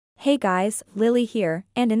Hey guys, Lily here,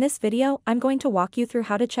 and in this video I'm going to walk you through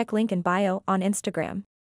how to check link in bio on Instagram.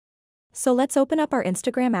 So let's open up our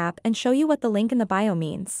Instagram app and show you what the link in the bio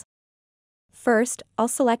means. First, I'll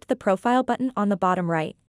select the profile button on the bottom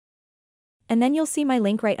right. And then you'll see my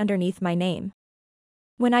link right underneath my name.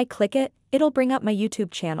 When I click it, it'll bring up my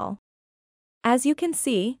YouTube channel. As you can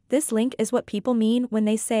see, this link is what people mean when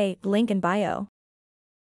they say link in bio.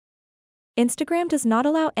 Instagram does not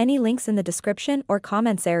allow any links in the description or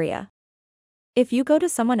comments area. If you go to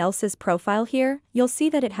someone else's profile here, you'll see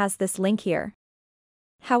that it has this link here.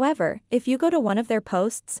 However, if you go to one of their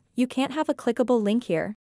posts, you can't have a clickable link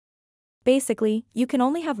here. Basically, you can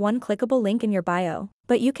only have one clickable link in your bio,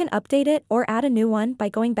 but you can update it or add a new one by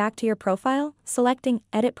going back to your profile, selecting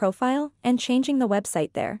Edit Profile, and changing the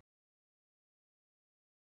website there.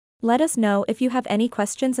 Let us know if you have any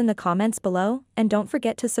questions in the comments below, and don't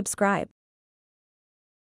forget to subscribe.